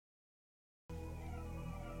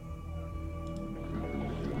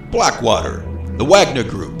Blackwater, the Wagner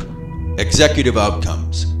Group, Executive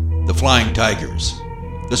Outcomes, the Flying Tigers,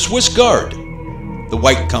 the Swiss Guard, the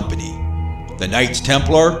White Company, the Knights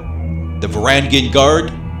Templar, the Varangian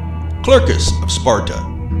Guard, Clercus of Sparta,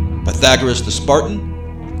 Pythagoras the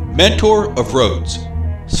Spartan, Mentor of Rhodes,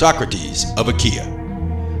 Socrates of Achaia.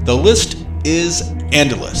 The list is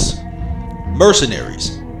endless.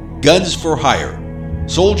 Mercenaries, guns for hire,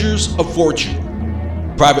 soldiers of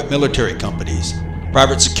fortune, private military companies,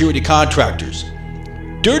 private security contractors,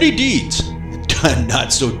 dirty deeds done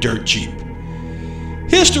not so dirt cheap.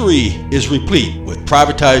 History is replete with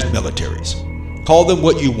privatized militaries. Call them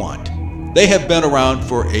what you want. They have been around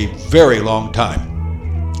for a very long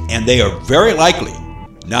time, and they are very likely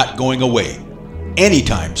not going away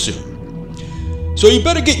anytime soon. So you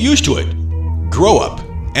better get used to it, grow up,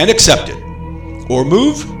 and accept it, or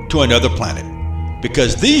move to another planet.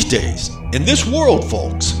 Because these days, in this world,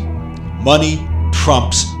 folks, money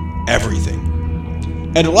trumps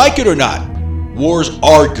everything. And like it or not, wars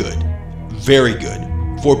are good, very good,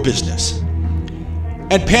 for business.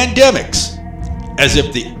 And pandemics, as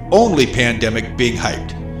if the only pandemic being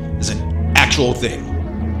hyped is an actual thing.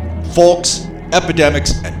 Folks,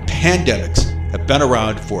 epidemics and pandemics have been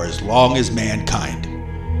around for as long as mankind.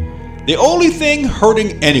 The only thing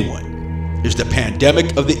hurting anyone is the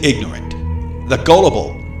pandemic of the ignorant, the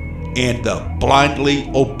gullible, and the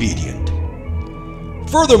blindly obedient.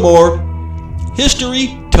 Furthermore,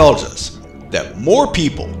 history tells us that more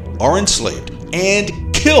people are enslaved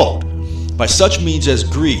and killed by such means as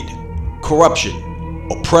greed, corruption,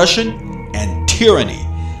 oppression, and tyranny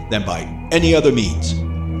than by any other means.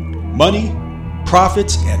 Money,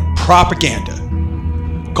 profits, and propaganda.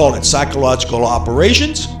 Call it psychological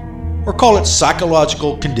operations or call it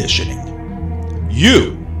psychological conditioning.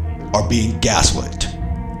 You are being gaslit.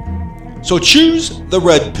 So choose the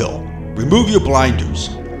red pill, remove your blinders,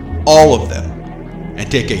 all of them, and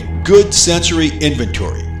take a good sensory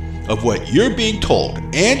inventory of what you're being told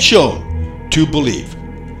and shown to believe.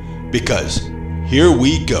 Because here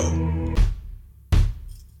we go.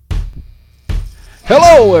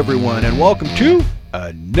 Hello everyone and welcome to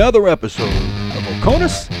another episode of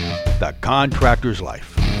Oconus, the Contractor's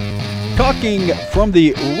Life. Talking from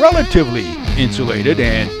the relatively insulated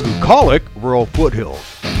and bucolic rural foothills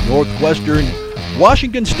of northwestern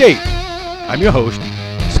Washington State, I'm your host,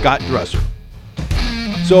 Scott Dresser.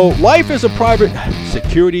 So life as a private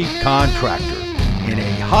security contractor in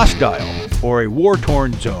a hostile or a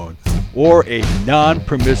war-torn zone or a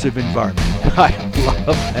non-permissive environment. I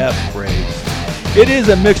love that phrase. It is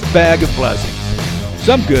a mixed bag of blessings.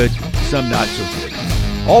 Some good, some not so good.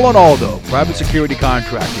 All in all though, private security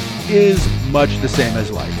contracting is much the same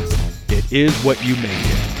as life. It is what you make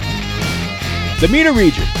it. The MENA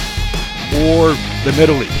region, or the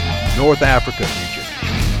Middle East, North Africa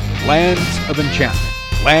region, lands of enchantment,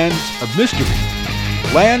 lands of mystery,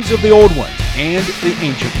 lands of the old ones and the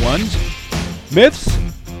ancient ones, myths,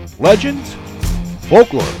 legends,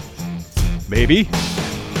 folklore. Maybe.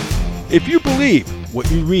 If you believe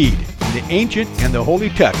what you read in the ancient and the holy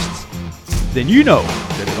texts, then you know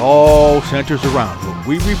that it all centers around what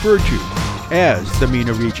we refer to as the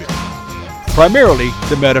MENA region, primarily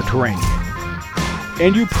the Mediterranean.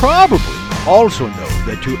 And you probably also know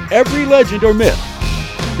that to every legend or myth,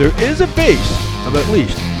 there is a base of at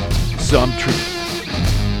least some truth.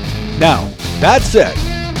 Now, that said,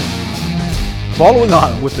 following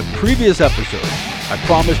on with the previous episode, I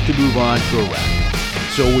promised to move on to Iraq.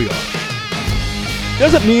 So we are.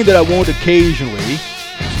 Doesn't mean that I won't occasionally,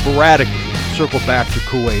 sporadically, circle back to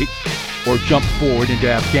Kuwait or jump forward into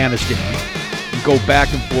Afghanistan and go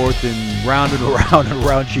back and forth and round and around and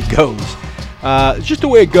around she goes. It's just the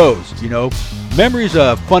way it goes, you know. Memory's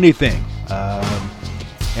a funny thing.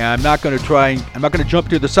 And I'm not going to jump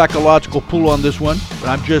to the psychological pool on this one, but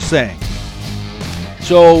I'm just saying.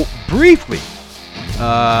 So, briefly,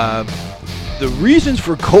 the reasons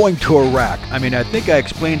for going to Iraq, I mean, I think I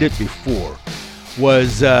explained it before,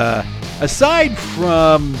 was aside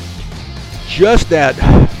from just that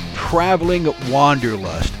traveling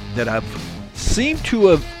wanderlust that I've seemed to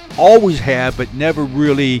have always had, but never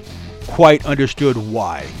really quite understood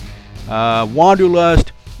why.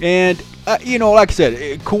 Wanderlust, and like I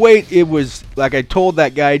said, Kuwait, it was, like I told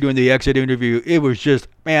that guy during the exit interview, it was just,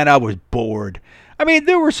 man, I was bored. I mean,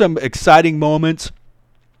 there were some exciting moments.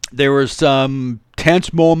 There were some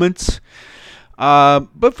tense moments.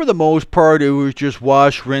 But for the most part, it was just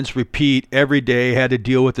wash, rinse, repeat every day. Had to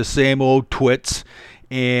deal with the same old twits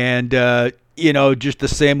and, just the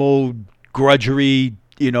same old grudgery.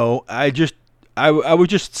 I was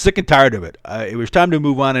just sick and tired of it. It was time to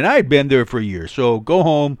move on, and I had been there for years. So go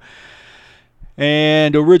home,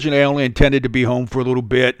 And originally I only intended to be home for a little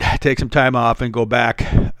bit, take some time off and go back.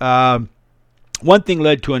 One thing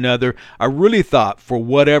led to another. I really thought, for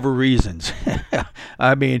whatever reasons,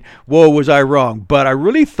 I mean, whoa, was I wrong? But I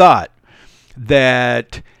really thought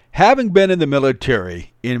that having been in the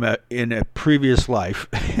military in a previous life,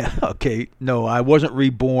 okay, no, I wasn't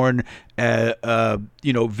reborn, vis-a-vis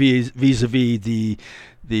the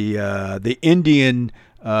Indian,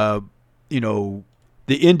 the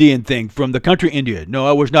Indian thing from the country India. No,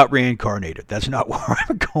 I was not reincarnated. That's not where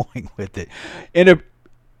I'm going with it. In a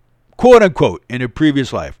quote unquote, in a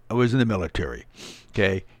previous life, I was in the military,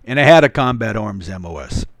 okay, and I had a combat arms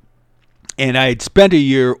MOS, and I had spent a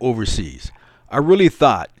year overseas. I really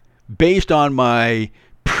thought, based on my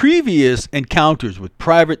previous encounters with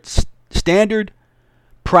standard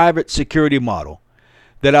private security model,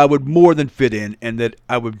 that I would more than fit in and that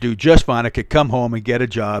I would do just fine. I could come home and get a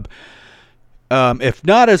job. If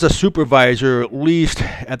not as a supervisor, at least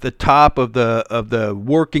at the top of the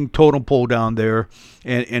working totem pole down there,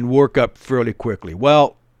 and work up fairly quickly.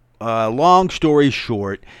 Well, long story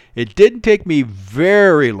short, it didn't take me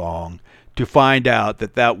very long to find out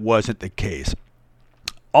that that wasn't the case.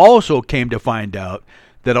 Also came to find out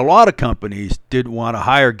that a lot of companies didn't want to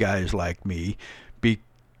hire guys like me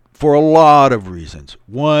for a lot of reasons.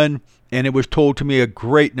 One, and it was told to me a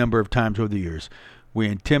great number of times over the years, we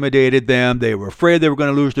intimidated them. They were afraid they were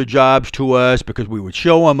going to lose their jobs to us because we would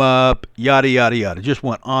show them up, yada, yada, yada. Just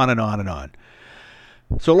went on and on and on.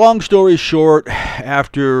 So long story short,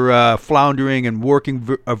 after floundering and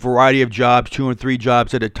working a variety of jobs, 2 and 3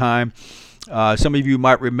 jobs at a time, some of you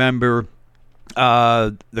might remember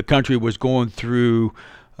the country was going through,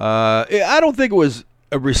 I don't think it was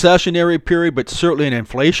a recessionary period, but certainly an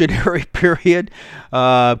inflationary period.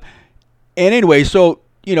 And anyway, so,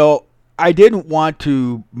 I didn't want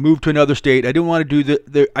to move to another state. I didn't want to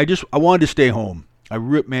do I wanted to stay home.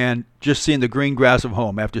 Just seeing the green grass of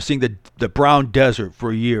home after seeing the brown desert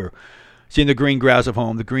for a year, seeing the green grass of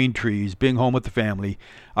home, the green trees, being home with the family,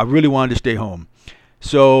 I really wanted to stay home.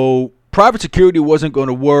 So private security wasn't going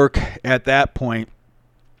to work at that point.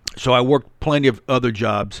 So I worked plenty of other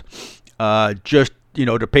jobs, just,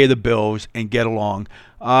 to pay the bills and get along.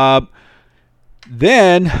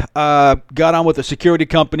 Then got on with a security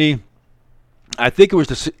company. I think it was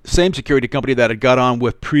the same security company that I got on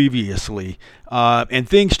with previously. And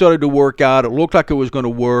things started to work out. It looked like it was going to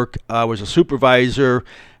work. I was a supervisor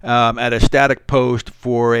at a static post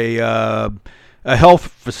for a health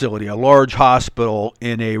facility, a large hospital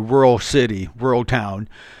in a rural town.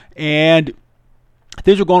 And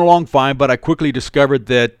things were going along fine, but I quickly discovered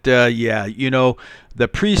that, the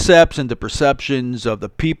precepts and the perceptions of the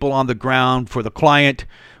people on the ground for the client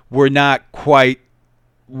were not quite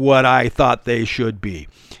what I thought they should be.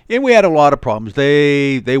 And we had a lot of problems.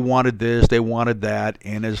 They wanted this, they wanted that,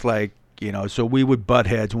 and it's like, so we would butt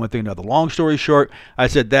heads one thing or another. Long story short, I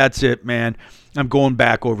said, that's it, man. I'm going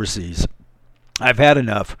back overseas. I've had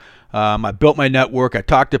enough. I built my network. I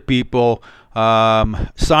talked to people,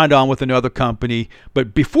 signed on with another company.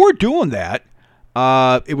 But before doing that,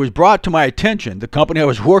 it was brought to my attention, the company I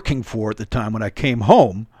was working for at the time when I came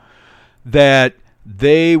home, that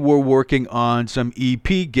they were working on some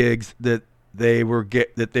EP gigs that they were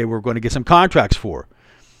going to get some contracts for.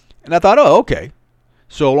 And I thought, oh, okay.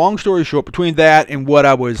 So long story short, between that and what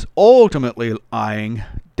I was ultimately eyeing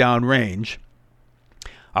downrange,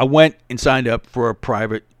 I went and signed up for a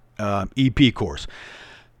private EP course.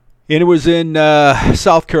 And it was in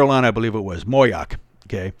South Carolina, I believe it was, Moyock.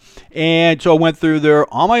 Okay. And so I went through there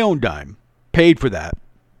on my own dime, paid for that.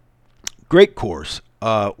 Great course.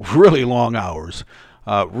 Really long hours.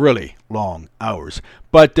 But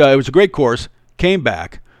it was a great course. Came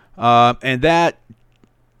back. And that,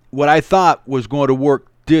 what I thought was going to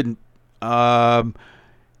work, didn't. Probably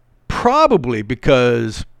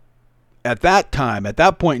because at that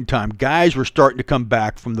point in time, guys were starting to come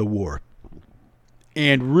back from the war.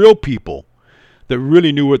 And real people that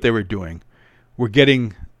really knew what they were doing were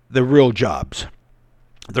getting the real jobs,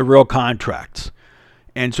 the real contracts.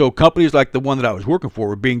 And so companies like the one that I was working for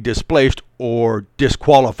were being displaced or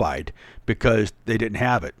disqualified because they didn't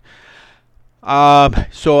have it.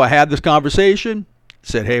 So I had this conversation,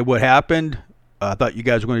 said, hey, what happened? I thought you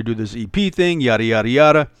guys were going to do this EP thing, yada, yada,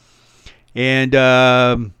 yada.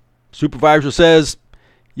 And supervisor says,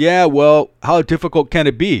 yeah, well, how difficult can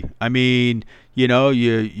it be? I mean, you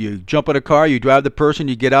jump in a car, you drive the person,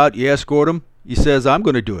 you get out, you escort them. He says, I'm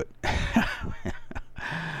going to do it.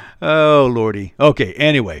 Oh, Lordy. Okay,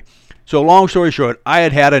 anyway. So long story short, I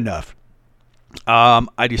had enough.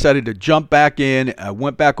 I decided to jump back in. I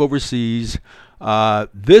went back overseas.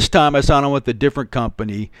 This time I signed on with a different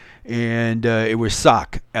company, and it was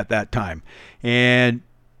SOC at that time. And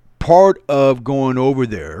part of going over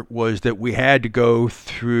there was that we had to go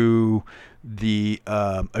through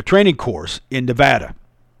a training course in Nevada,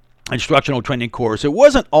 instructional training course. It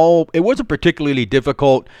wasn't particularly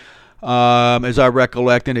difficult, as I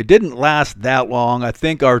recollect, and it didn't last that long. I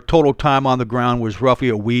think our total time on the ground was roughly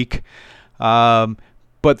a week.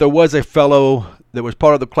 But there was a fellow that was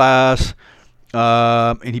part of the class,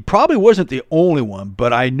 and he probably wasn't the only one,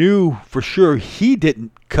 but I knew for sure he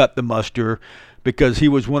didn't cut the muster because he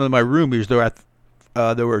was one of my roomies.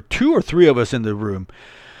 There were 2 or 3 of us in the room,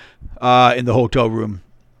 in the hotel room.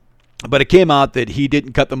 But it came out that he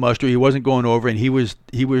didn't cut the muster. He wasn't going over, and he was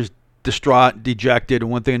distraught, dejected, and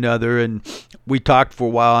one thing and another. And we talked for a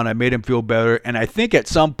while, and I made him feel better. And I think at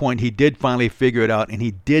some point he did finally figure it out, and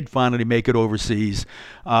he did finally make it overseas.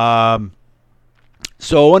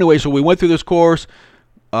 So anyway, so we went through this course.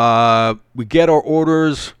 We get our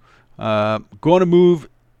orders, going to move.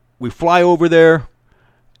 We fly over there,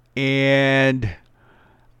 and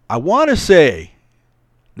I want to say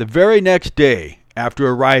the very next day after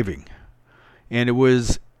arriving, and it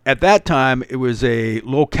was at that time it was a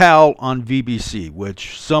locale on VBC,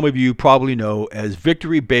 which some of you probably know as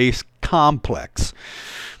Victory Base Complex.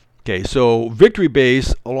 Okay, so Victory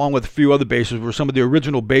Base, along with a few other bases, were some of the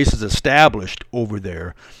original bases established over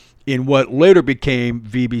there in what later became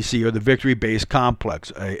VBC, or the Victory Base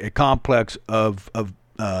Complex, a complex of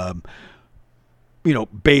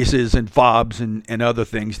bases and FOBs and other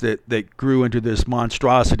things that grew into this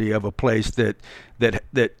monstrosity of a place that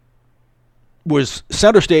was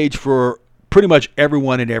center stage for pretty much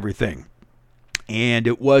everyone and everything. And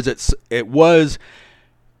it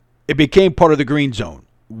became part of the Green Zone,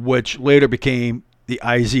 which later became the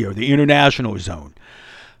IZ, or the International Zone.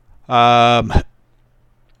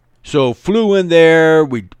 So flew in there.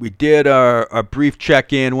 We did our brief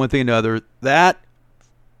check-in, one thing and another. That,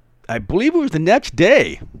 I believe it was the next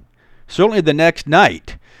day, certainly the next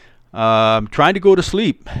night, trying to go to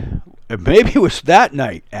sleep. Maybe it was that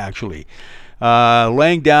night, actually.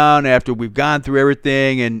 Laying down after we've gone through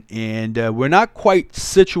everything, and we're not quite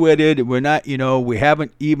situated. We're not, we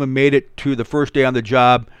haven't even made it to the first day on the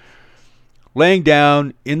job. Laying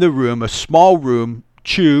down in the room, a small room,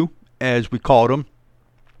 CHU, as we called them,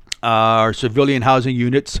 our civilian housing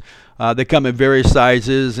units. They come in various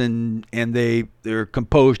sizes, and they're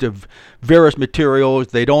composed of various materials.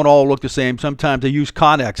 They don't all look the same. Sometimes they use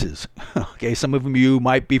Connexes. Okay, some of you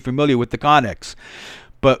might be familiar with the Connex.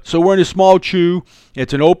 But so we're in a small CHU.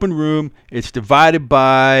 It's an open room. It's divided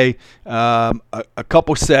by a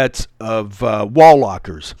couple sets of wall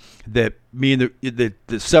lockers that mean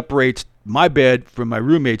that separates my bed from my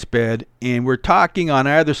roommate's bed. And we're talking on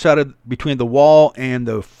either side between the wall and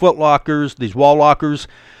the foot lockers, these wall lockers,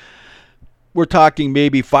 we're talking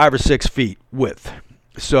maybe 5 or 6 feet width.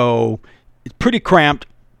 So it's pretty cramped.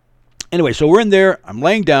 Anyway, so we're in there. I'm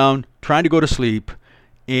laying down, trying to go to sleep,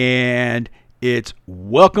 and it's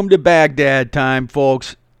welcome to Baghdad time,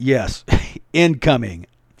 folks. Yes, incoming.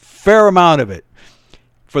 Fair amount of it.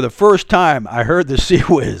 For the first time, I heard the Sea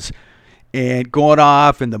Whiz and going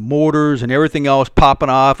off, and the mortars and everything else popping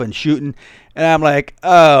off and shooting. And I'm like,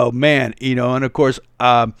 oh, man. And of course,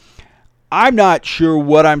 I'm not sure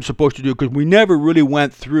what I'm supposed to do, because we never really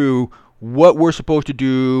went through what we're supposed to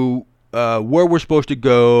do, where we're supposed to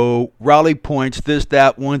go, rally points, this,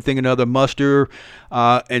 that, one thing, another, muster,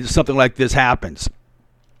 and something like this happens.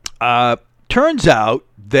 Turns out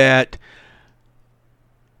that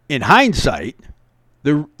in hindsight,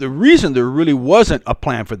 the reason there really wasn't a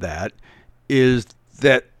plan for that is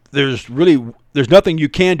that there's nothing you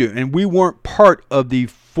can do, and we weren't part of the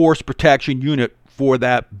force protection unit for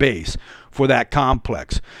that base, for that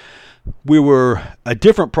complex. We were a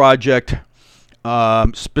different project,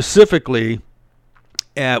 specifically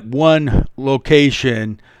at one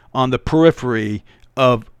location on the periphery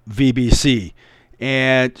of VBC.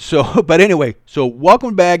 And so, but anyway, so welcome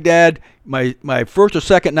to Baghdad, my first or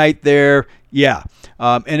second night there. Yeah.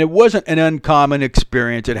 And it wasn't an uncommon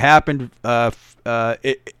experience. It happened,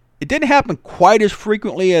 it didn't happen quite as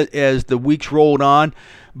frequently as the weeks rolled on,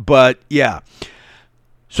 but yeah.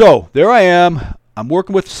 So there I am. I'm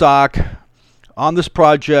working with SOC on this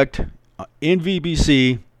project in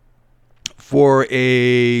VBC for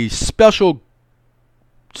a special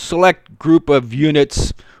select group of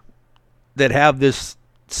units that have this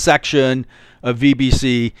section of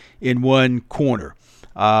VBC in one corner.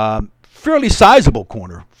 Fairly sizable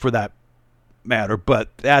corner for that matter,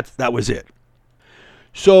 but that was it.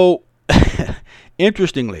 So,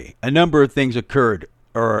 interestingly, a number of things occurred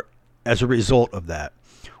as a result of that.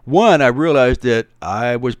 one, I realized that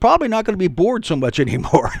I was probably not going to be bored so much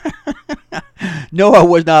anymore. No, I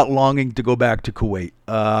was not longing to go back to Kuwait.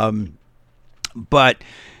 But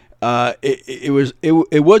it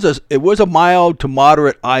was a mild to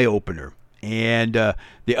moderate eye opener. And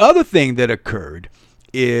the other thing that occurred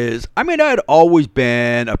is, I mean, I had always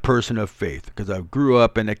been a person of faith because I grew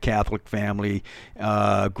up in a Catholic family,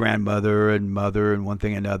 grandmother and mother and one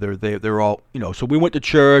thing and another. They're all, so we went to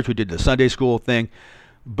church, we did the Sunday school thing,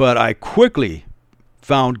 but I quickly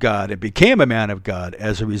found God and became a man of God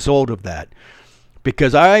as a result of that,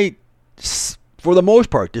 because I, for the most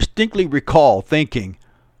part, distinctly recall thinking,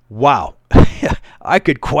 wow, I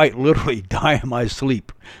could quite literally die in my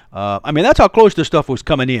sleep. I mean, that's how close this stuff was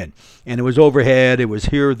coming in. And it was overhead, it was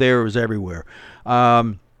here, there, it was everywhere.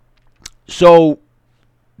 So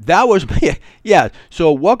that was, yeah.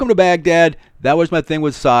 So welcome to Baghdad. That was my thing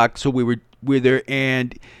with SOC. So we were there.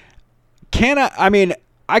 And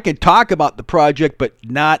I can talk about the project, but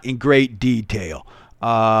not in great detail.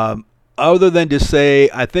 Other than to say,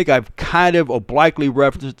 I think I've kind of obliquely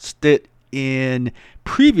referenced it in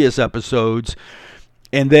previous episodes,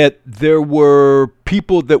 and that there were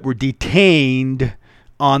people that were detained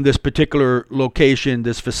on this particular location,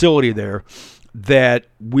 this facility there, that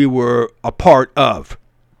we were a part of.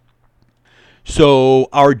 So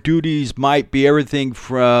our duties might be everything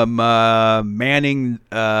from manning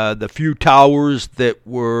the few towers that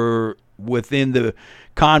were within the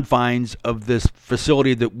confines of this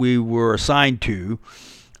facility that we were assigned to.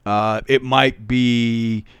 It might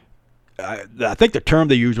be, I think the term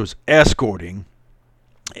they used was escorting,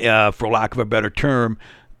 for lack of a better term,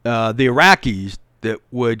 the Iraqis that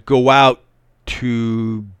would go out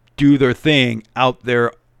to do their thing out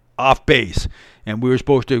there off base. And we were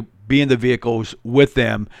supposed to be in the vehicles with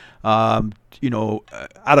them, I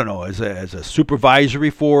don't know, as a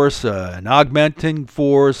supervisory force, an augmenting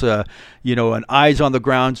force, an eyes on the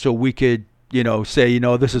ground, so we could, say,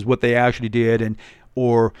 this is what they actually did,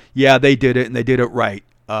 or yeah, they did it and they did it right.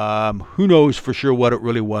 Who knows for sure what it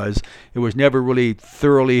really was. It was never really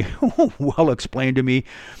thoroughly well explained to me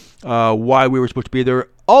why we were supposed to be there,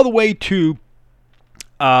 all the way to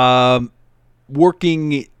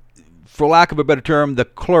working, for lack of a better term, the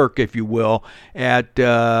clerk, if you will, at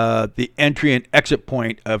the entry and exit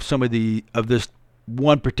point of this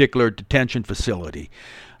one particular detention facility.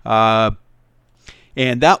 And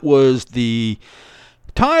that was the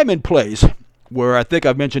time and place where, I think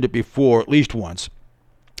I've mentioned it before at least once,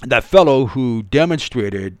 that fellow who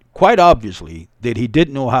demonstrated quite obviously that he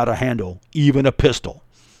didn't know how to handle even a pistol.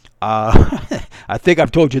 I think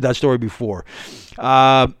I've told you that story before.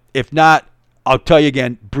 If not, I'll tell you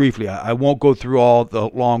again briefly. I won't go through all the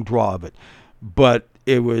long draw of it. But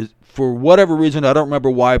it was, for whatever reason, I don't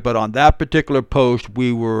remember why, but on that particular post,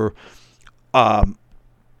 we were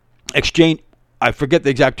exchange. I forget the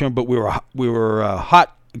exact term, but we were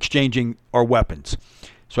hot exchanging our weapons.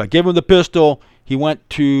 So I gave him the pistol. He went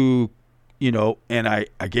to, and I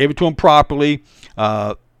gave it to him properly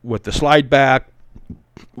with the slide back.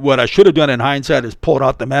 What I should have done in hindsight is pulled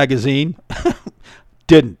out the magazine.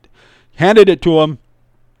 Didn't. Handed it to him,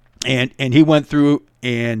 and he went through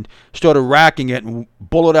and started racking it, and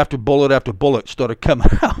bullet after bullet after bullet started coming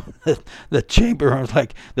out the chamber. I was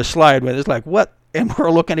like, the slide went. It's like, what? And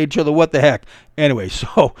we're looking at each other, what the heck? Anyway,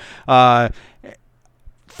 so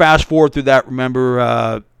fast forward through that,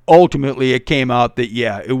 remember, ultimately it came out that,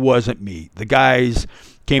 yeah, it wasn't me. The guys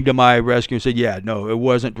came to my rescue and said, yeah, no, it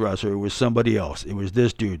wasn't Dresser. It was somebody else. It was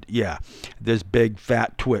this dude. Yeah, this big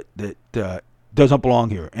fat twit that doesn't belong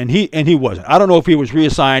here. And he wasn't. I don't know if he was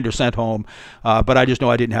reassigned or sent home, but I just know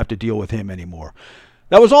I didn't have to deal with him anymore.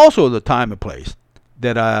 That was also the time and place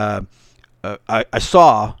that I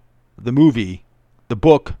saw the movie, The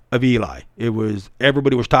Book of Eli.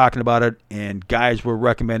 Everybody was talking about it, and guys were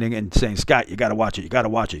recommending it and saying, Scott, you got to watch it. You got to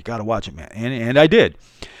watch it. You got to watch it, man. And I did.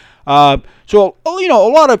 So, a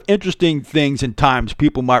lot of interesting things and times.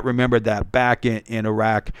 People might remember that back in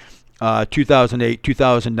Iraq, 2008,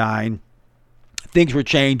 2009. Things were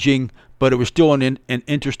changing, but it was still an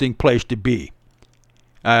interesting place to be.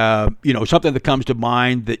 Something that comes to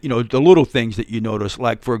mind that, the little things that you notice,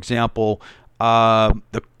 like, for example,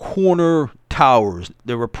 the corner towers.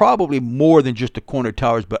 There were probably more than just the corner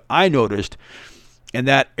towers, but I noticed in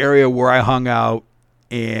that area where I hung out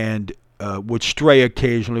and would stray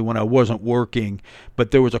occasionally when I wasn't working,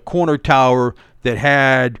 but there was a corner tower that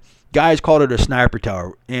had, guys called it a sniper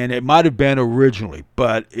tower, and it might have been originally,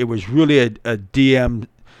 but it was really a DM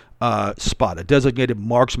spot, a designated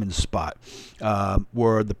marksman spot,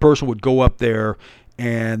 where the person would go up there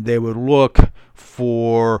and they would look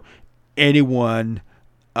for anyone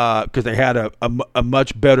because they had a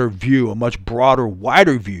much better view, a much broader,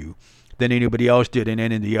 wider view than anybody else did in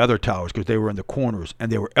any of the other towers, because they were in the corners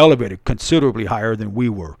and they were elevated considerably higher than we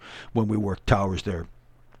were when we worked towers there.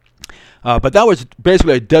 But that was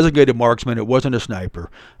basically a designated marksman. It wasn't a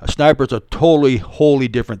sniper. A sniper is a wholly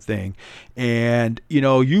different thing. And,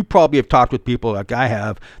 you probably have talked with people like I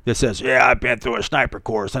have that says, yeah, I've been through a sniper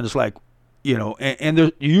course. And it's like, and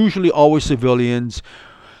they're usually always civilians,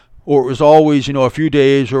 or it was always, a few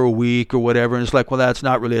days or a week or whatever. And it's like, well, that's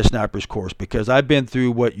not really a sniper's course, because I've been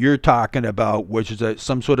through what you're talking about, which is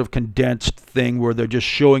some sort of condensed thing where they're just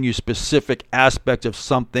showing you specific aspects of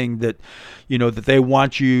something that, that they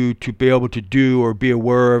want you to be able to do or be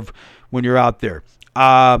aware of when you're out there.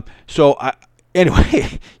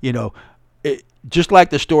 Anyway, just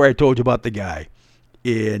like the story I told you about the guy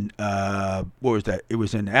in, what was that? It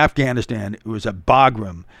was in Afghanistan. It was at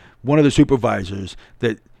Bagram, one of the supervisors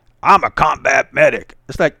that, I'm a combat medic.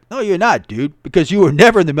 It's like, no, you're not, dude, because you were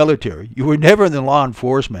never in the military. You were never in the law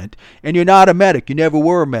enforcement, and you're not a medic. You never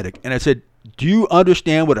were a medic. And I said, do you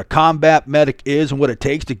understand what a combat medic is and what it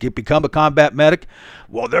takes to become a combat medic?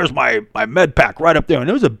 Well, there's my med pack right up there, and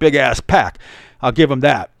it was a big-ass pack. I'll give him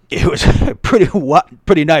that. It was a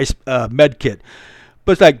pretty nice med kit.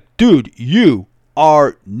 But it's like, dude, you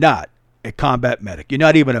are not a combat medic. You're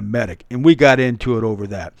not even a medic. And we got into it over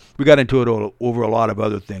that. We got into it over a lot of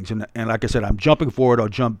other things. And like I said, I'm jumping forward, I'll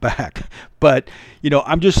jump back. But,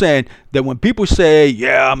 I'm just saying that when people say,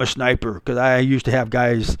 yeah, I'm a sniper, because I used to have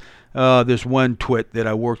guys, this one twit that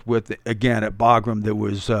I worked with, again, at Bagram, that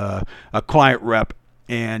was a client rep,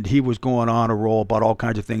 and he was going on a roll about all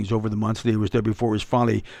kinds of things over the months that he was there before he was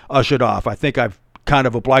finally ushered off. I think I've kind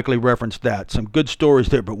of obliquely referenced that. Some good stories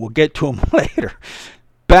there, but we'll get to them later.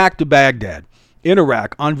 Back to Baghdad, in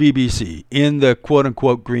Iraq, on VBC, in the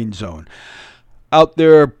quote-unquote green zone. Out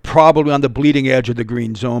there, probably on the bleeding edge of the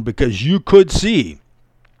green zone, because you could see,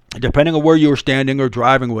 depending on where you were standing or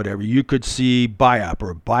driving or whatever, you could see BIAP,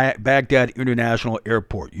 or Baghdad International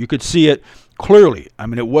Airport. You could see it clearly. I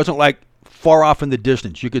mean, it wasn't like far off in the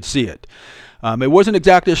distance. You could see it. It wasn't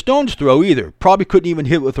exactly a stone's throw either. Probably couldn't even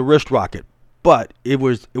hit with a wrist rocket, but it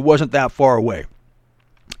wasn't that far away.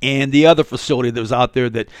 And the other facility that was out there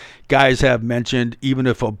that guys have mentioned, even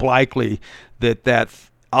if obliquely, that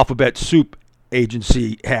Alphabet Soup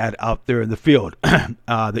agency had out there in the field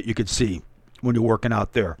that you could see when you're working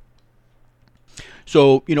out there.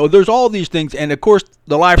 So, there's all these things. And, of course,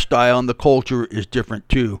 the lifestyle and the culture is different,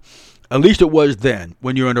 too. At least it was then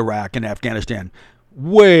when you're in Iraq and Afghanistan.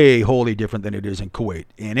 Way wholly different than it is in Kuwait.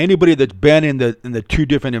 And anybody that's been in the two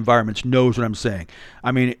different environments knows what I'm saying.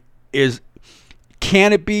 I mean,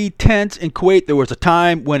 can it be tense in Kuwait? There was a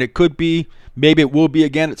time when it could be. Maybe it will be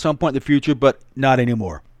again at some point in the future, but not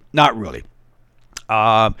anymore. Not really.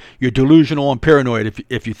 You're delusional and paranoid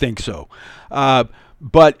if you think so.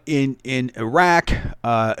 But in Iraq,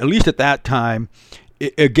 at least at that time,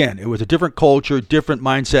 it was a different culture, different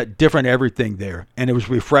mindset, different everything there, and it was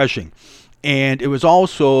refreshing. And it was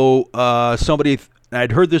also somebody,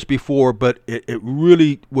 I'd heard this before, but it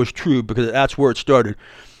really was true, because that's where it started,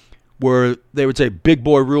 where they would say, big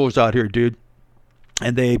boy rules out here, dude.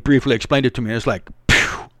 And they briefly explained it to me. And it's like,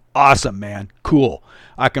 awesome, man. Cool.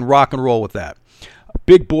 I can rock and roll with that.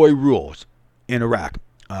 Big boy rules in Iraq.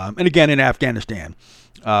 And again, in Afghanistan.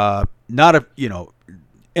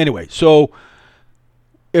 Anyway, so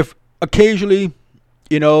if occasionally,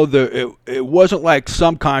 it wasn't like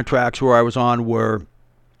some contracts where I was on where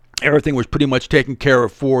everything was pretty much taken care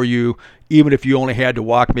of for you, even if you only had to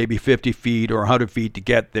walk maybe 50 feet or 100 feet to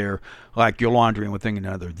get there, like your laundry and one thing and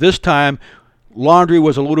another. This time, laundry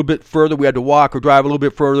was a little bit further. We had to walk or drive a little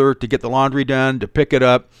bit further to get the laundry done, to pick it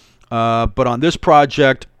up. But on this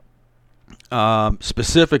project,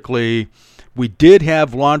 specifically, we did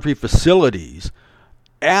have laundry facilities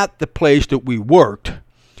at the place that we worked,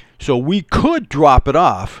 so we could drop it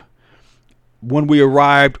off when we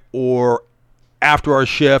arrived, or after our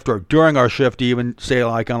shift, or during our shift, even, say,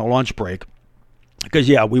 like on a lunch break. Because,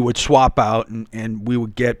 we would swap out and we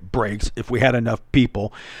would get breaks if we had enough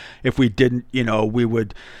people. If we didn't, we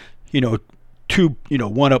would,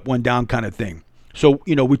 one up, one down kind of thing. So,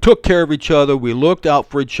 we took care of each other. We looked out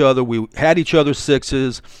for each other. We had each other's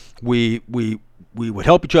sixes. We would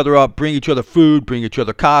help each other out, bring each other food, bring each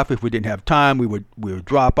other coffee. If we didn't have time, we would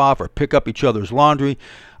drop off or pick up each other's laundry.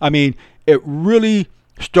 I mean, it really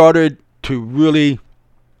started to really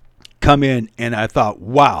come in, and I thought,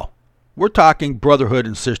 wow, we're talking brotherhood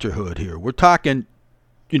and sisterhood here. We're talking,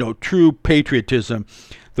 true patriotism,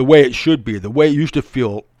 the way it should be, the way it used to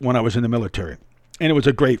feel when I was in the military. And it was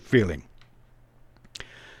a great feeling.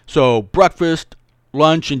 So breakfast,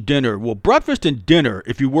 lunch, and dinner. Well, breakfast and dinner,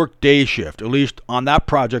 if you work day shift, at least on that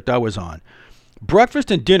project I was on,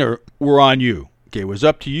 breakfast and dinner were on you. Okay, it was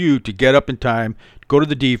up to you to get up in time, go to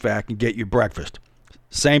the DFAC, and get your breakfast.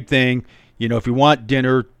 Same thing, if you want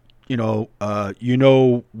dinner, you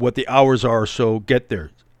know what the hours are, so get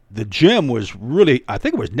there. The gym was really, I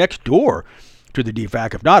think it was next door to the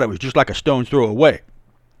DFAC. If not, it was just like a stone's throw away.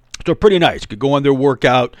 So pretty nice. Could go in there, work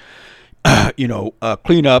out,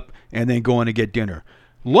 clean up, and then go in and get dinner.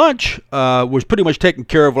 Lunch was pretty much taken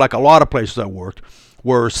care of like a lot of places I worked,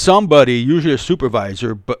 where somebody, usually a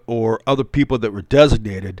supervisor or other people that were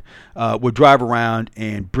designated, would drive around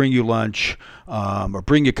and bring you lunch or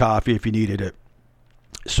bring you coffee if you needed it.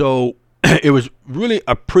 So it was really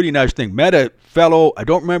a pretty nice thing. Met a fellow, I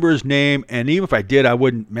don't remember his name, and even if I did, I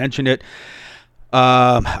wouldn't mention it.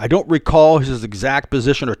 I don't recall his exact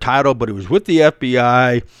position or title, but it was with the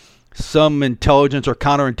FBI, some intelligence or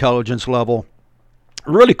counterintelligence level.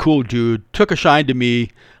 Really cool dude. Took a shine to me.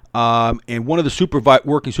 And one of the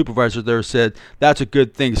working supervisors there said, "That's a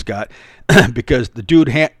good thing, Scott," because the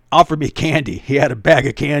dude offered me candy. He had a bag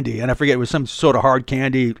of candy, and I forget, it was some sort of hard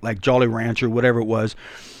candy, like Jolly Rancher, whatever it was.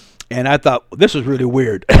 And I thought, this is really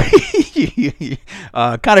weird. Kind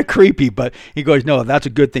of creepy, but he goes, "No, that's a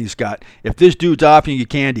good thing, Scott. If this dude's offering you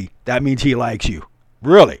candy, that means he likes you."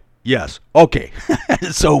 Really? Yes. Okay.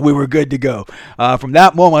 So we were good to go. From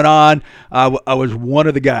that moment on, I was one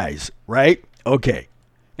of the guys, right? Okay.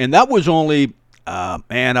 And that was only,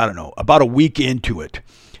 about a week into it.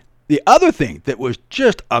 The other thing that was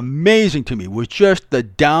just amazing to me was just the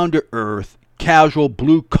down-to-earth, casual,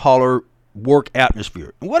 blue-collar work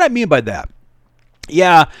atmosphere. And what I mean by that,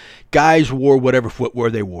 yeah, guys wore whatever footwear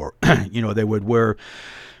they wore. They would wear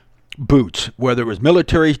boots, whether it was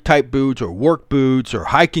military-type boots or work boots or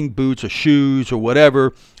hiking boots or shoes or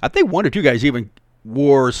whatever. I think one or two guys even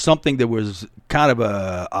wore something that was kind of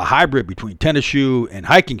a hybrid between tennis shoe and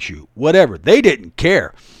hiking shoe, whatever. They didn't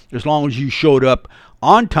care as long as you showed up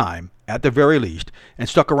on time at the very least and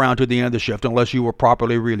stuck around to the end of the shift unless you were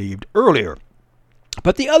properly relieved earlier.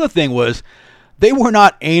 But the other thing was, they were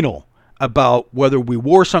not anal about whether we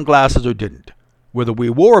wore sunglasses or didn't, whether we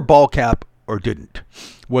wore a ball cap or didn't,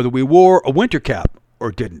 whether we wore a winter cap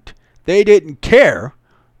or didn't. They didn't care,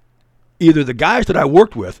 either the guys that I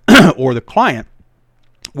worked with or the client,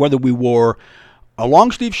 whether we wore a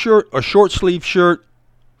long sleeve shirt or short sleeve shirt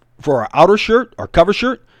for our outer shirt, our cover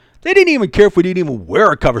shirt. They didn't even care if we didn't even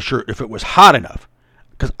wear a cover shirt if it was hot enough.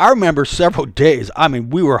 Because I remember several days,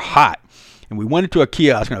 we were hot. And we went into a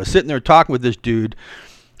kiosk and I was sitting there talking with this dude.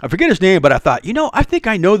 I forget his name, but I thought, I think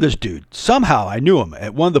I know this dude. Somehow I knew him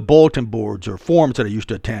at one of the bulletin boards or forums that I used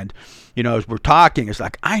to attend. As we're talking, it's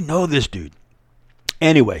like, I know this dude.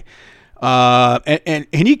 Anyway, and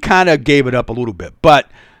he kind of gave it up a little bit,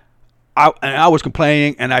 but I was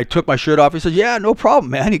complaining and I took my shirt off. He said, "Yeah, no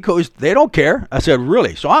problem, man." He goes, "They don't care." I said,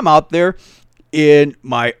 "Really?" So I'm out there in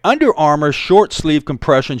my Under Armour short sleeve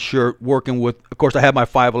compression shirt working with, of course, I had my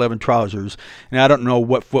 511 trousers, and I don't know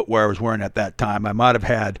what footwear I was wearing at that time. I might have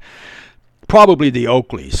had probably the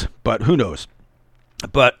Oakleys, but who knows.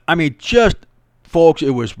 But, just, folks,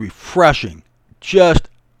 it was refreshing.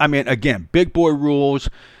 Again, big boy rules.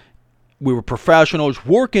 We were professionals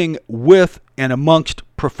working with and amongst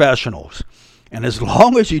professionals. And as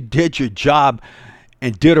long as you did your job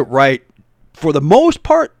and did it right, for the most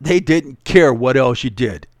part, they didn't care what else you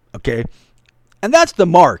did, okay? And that's the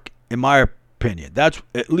mark, in my opinion. That's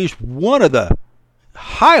at least one of the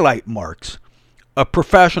highlight marks of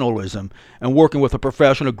professionalism and working with a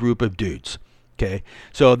professional group of dudes, okay?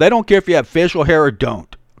 So they don't care if you have facial hair or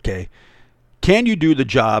don't, okay? Can you do the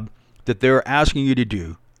job that they're asking you to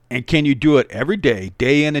do? And can you do it every day,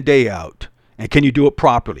 day in and day out? And can you do it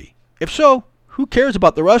properly? If so, who cares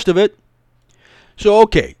about the rest of it? So,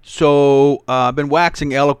 okay. So, I've been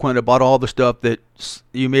waxing eloquent about all the stuff that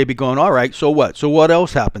you may be going, all right, so what? So what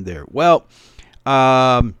else happened there? Well,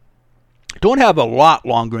 don't have a lot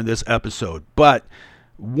longer in this episode, but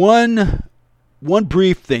one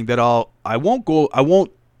brief thing that I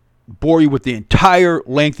won't bore you with the entire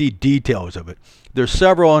lengthy details of it. There's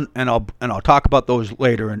several, and I'll talk about those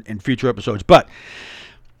later in future episodes. But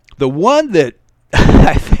the one that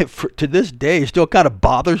I think to this day still kind of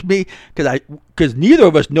bothers me because neither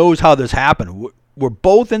of us knows how this happened. We're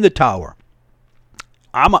both in the tower.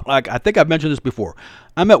 I think I've mentioned this before.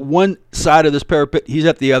 I'm at one side of this parapet. He's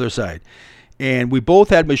at the other side, and we both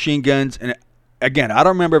had machine guns. And again, I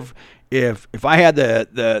don't remember if I had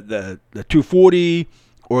the 240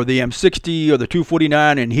 or the M60 or the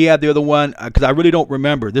 249, and he had the other one, because I really don't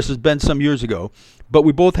remember. This has been some years ago, but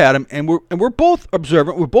we both had them, and we're both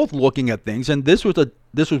observant. We're both looking at things, and this was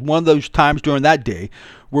one of those times during that day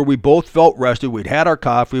where we both felt rested. We'd had our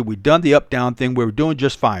coffee. We'd done the up-down thing. We were doing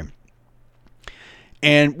just fine.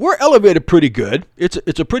 And we're elevated pretty good. It's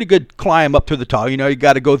a pretty good climb up to the top. You know, you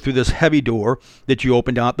got to go through this heavy door that you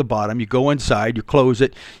open down at the bottom. You go inside, you close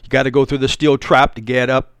it. You got to go through the steel trap to get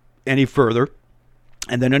up any further.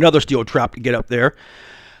 And then another steel trap to get up there.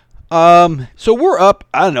 So we're up,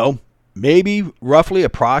 I don't know, maybe roughly,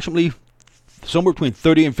 approximately, somewhere between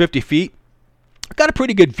 30 and 50 feet. Got a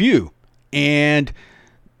pretty good view. And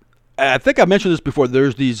I think I mentioned this before.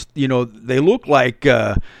 There's these, you know, they look like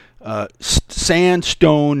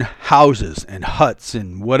sandstone houses and huts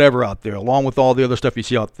and whatever out there, along with all the other stuff you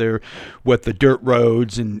see out there with the dirt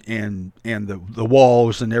roads and the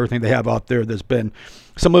walls and everything they have out there. There's been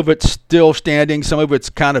some of it's still standing, some of it's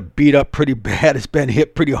kind of beat up pretty bad. It's been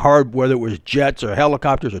hit pretty hard, whether it was jets or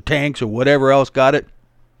helicopters or tanks or whatever else got it.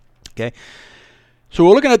 Okay, so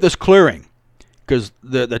we're looking at this clearing because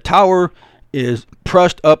the tower is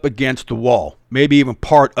pressed up against the wall, maybe even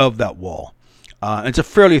part of that wall. It's a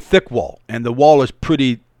fairly thick wall, and the wall is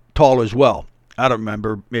pretty tall as well. I don't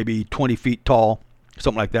remember, maybe 20 feet tall,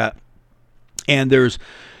 something like that. And there's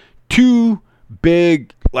two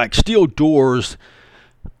big, like, steel doors,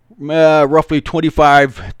 roughly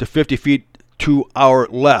 25 to 50 feet to our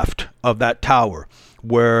left of that tower,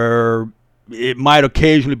 where it might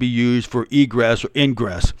occasionally be used for egress or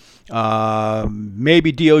ingress.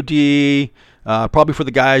 Maybe DOD, probably for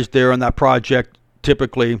the guys there on that project,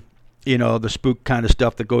 typically. You know, the spook kind of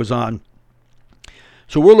stuff that goes on.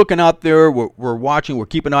 So we're looking out there, we're watching, we're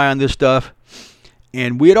keeping an eye on this stuff.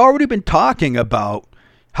 And we had already been talking about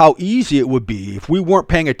how easy it would be if we weren't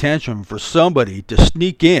paying attention for somebody to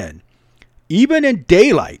sneak in, even in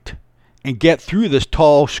daylight, and get through this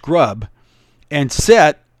tall scrub and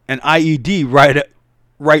set an IED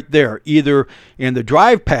right there, either in the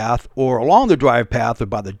drive path or along the drive path or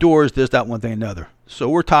by the doors, this, that, one thing, another. So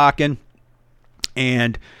we're talking,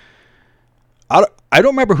 and I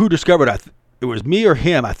don't remember who discovered it. It was me or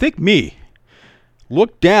him. I think me.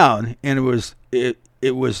 Looked down, and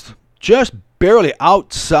it was just barely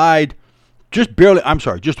outside, just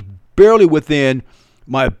barely within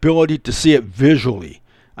my ability to see it visually.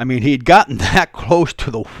 I mean, he'd gotten that close to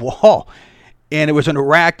the wall, and it was an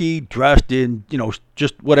Iraqi dressed in, you know,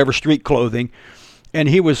 just whatever street clothing, and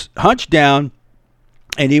he was hunched down,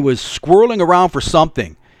 and he was squirreling around for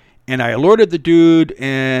something, and I alerted the dude,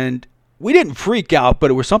 and we didn't freak out,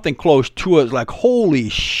 but it was something close to us, like, holy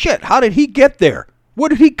shit, how did he get there? Where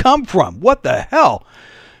did he come from? What the hell?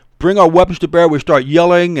 Bring our weapons to bear. We start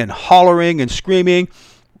yelling and hollering and screaming.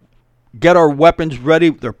 Get our weapons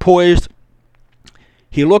ready. They're poised.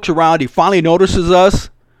 He looks around. He finally notices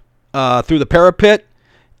us through the parapet.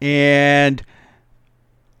 And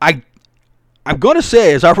I'm going to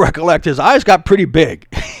say, as I recollect, his eyes got pretty big.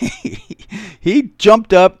 He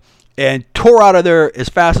jumped up and tore out of there as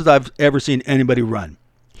fast as I've ever seen anybody run.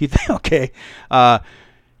 Okay.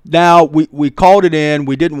 Now, we called it in.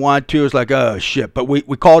 We didn't want to. It's like, oh, shit. But we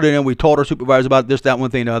called it in. We told our supervisors about this, that, one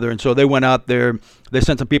thing, another. And so they went out there. They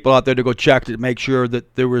sent some people out there to go check to make sure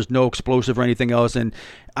that there was no explosive or anything else. And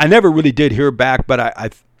I never really did hear back, but I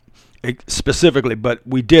specifically, but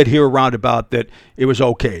we did hear around about that it was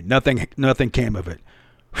okay. Nothing came of it.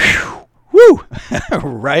 Whew. Woo!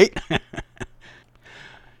 Right?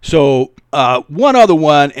 So one other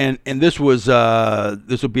one, and this will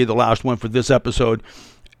be the last one for this episode.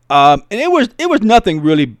 And it was nothing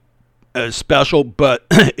really special, but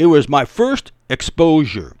it was my first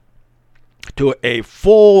exposure to a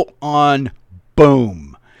full-on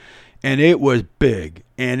boom, and it was big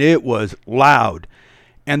and it was loud.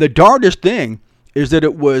 And the darndest thing is that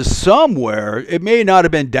it was somewhere. It may not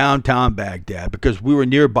have been downtown Baghdad because we were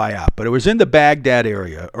near Bayat, but it was in the Baghdad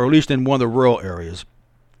area, or at least in one of the rural areas.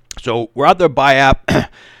 So we're out there Bayat.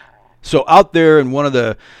 So out there in one of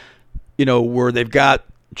the, where they've got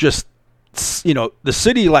just, the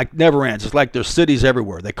city like never ends. It's like there's cities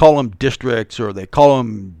everywhere. They call them districts, or they call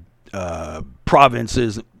them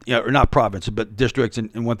provinces, or not provinces, but districts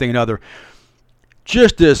and one thing and another.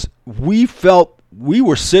 Just this, we felt we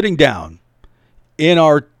were sitting down in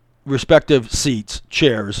our respective seats,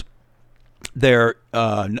 chairs. They're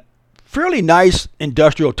fairly nice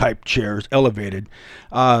industrial type chairs, elevated,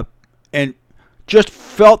 and just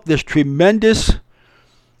felt this tremendous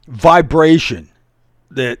vibration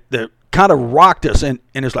that kind of rocked us, and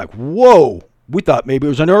it's like, whoa, we thought maybe it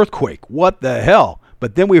was an earthquake. What the hell?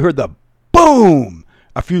 But then we heard the boom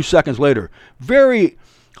a few seconds later. Very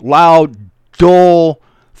loud, dull,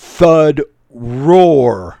 thud,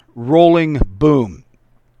 roar, rolling boom.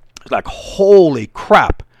 It's like, holy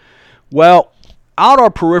crap. Well, out our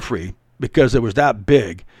periphery, because it was that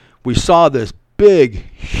big, we saw this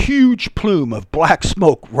big, huge plume of black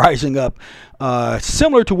smoke rising up,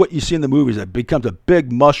 similar to what you see in the movies. It becomes a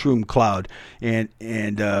big mushroom cloud, and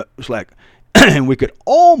it was like, and we could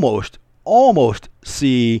almost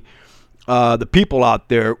see the people out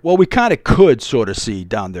there. Well, we kind of could sort of see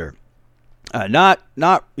down there. Not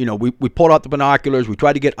we pulled out the binoculars. We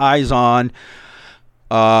tried to get eyes on,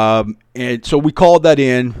 and so we called that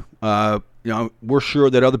in. We're sure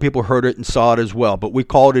that other people heard it and saw it as well, but we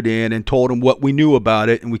called it in and told them what we knew about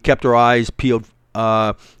it, and we kept our eyes peeled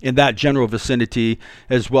in that general vicinity,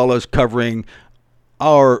 as well as covering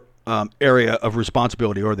our area of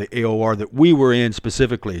responsibility, or the AOR that we were in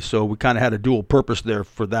specifically. So we kind of had a dual purpose there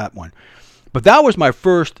for that one. But that was my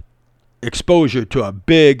first exposure to a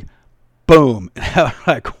big boom.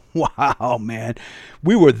 Like, wow, man.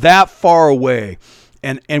 We were that far away,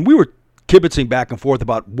 and we were kibitzing back and forth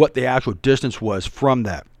about what the actual distance was from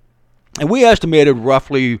that. And we estimated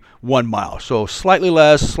roughly 1 mile. So slightly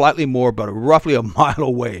less, slightly more, but roughly a mile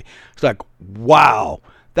away. It's like, wow,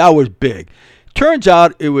 that was big. Turns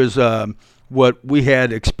out it was what we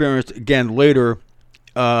had experienced again later,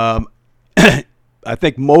 I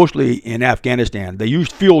think mostly in Afghanistan. They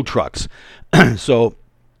used fuel trucks. So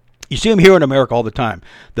you see them here in America all the time.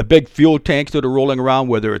 The big fuel tanks that are rolling around,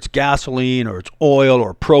 whether it's gasoline or it's oil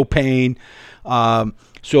or propane.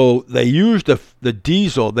 So they use the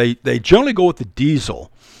diesel. They generally go with the diesel.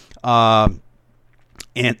 And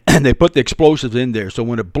they put the explosives in there. So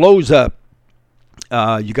when it blows up,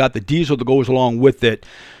 you got the diesel that goes along with it.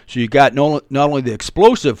 So you got not only the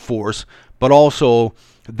explosive force, but also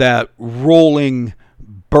that rolling,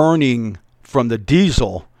 burning from the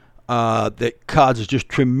diesel that causes just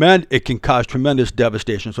it can cause tremendous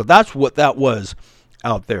devastation. So that's what that was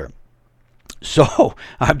out there. So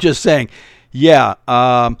I'm just saying, yeah.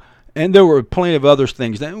 And there were plenty of other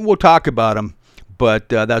things, and we'll talk about them. But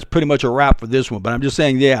that's pretty much a wrap for this one. But I'm just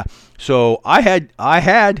saying, yeah. So I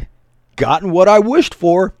had gotten what I wished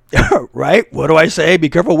for, right? What do I say? Be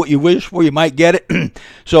careful what you wish for, you might get it.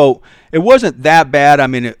 So it wasn't that bad. I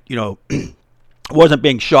mean, wasn't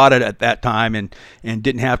being shot at that time and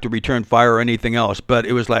didn't have to return fire or anything else. But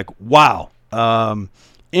it was like, wow,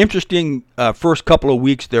 interesting first couple of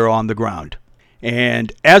weeks there on the ground.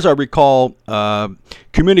 And as I recall,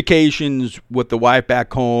 communications with the wife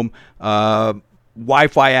back home,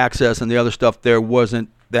 Wi-Fi access and the other stuff there wasn't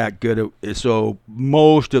that good. So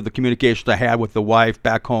most of the communications I had with the wife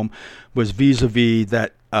back home was vis-a-vis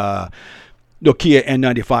that Nokia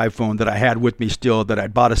N95 phone that I had with me still, that I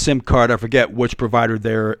bought a SIM card. I forget which provider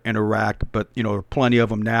there in Iraq, but there are plenty of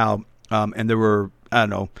them now. And there were,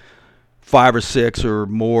 5 or 6 or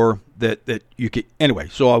more that you could. Anyway,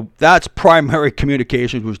 so that's primary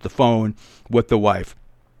communications, was the phone with the wife.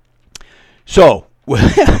 So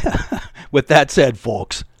with that said,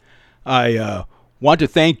 folks, I want to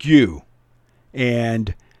thank you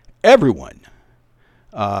and everyone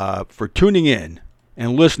for tuning in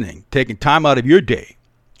and listening, taking time out of your day,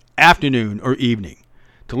 afternoon or evening,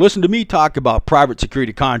 to listen to me talk about private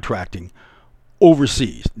security contracting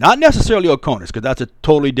overseas. Not necessarily OCONUS, because that's a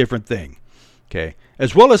totally different thing. Okay,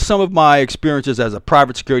 as well as some of my experiences as a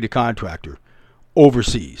private security contractor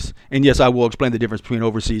overseas. And yes, I will explain the difference between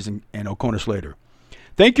overseas and OCONUS later.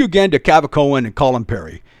 Thank you again to Cava Cohen and Colin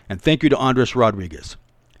Perry, and thank you to Andres Rodriguez.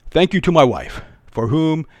 Thank you to my wife, for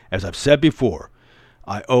whom, as I've said before,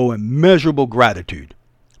 I owe immeasurable gratitude.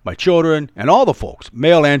 My children and all the folks,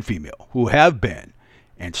 male and female, who have been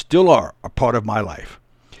and still are a part of my life.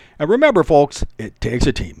 And remember, folks, it takes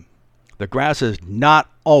a team. The grass is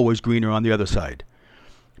not always greener on the other side.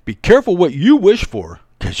 Be careful what you wish for,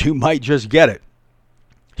 because you might just get it.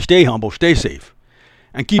 Stay humble, stay safe,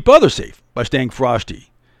 and keep others safe by staying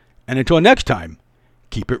frosty. And until next time,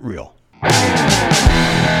 keep it real.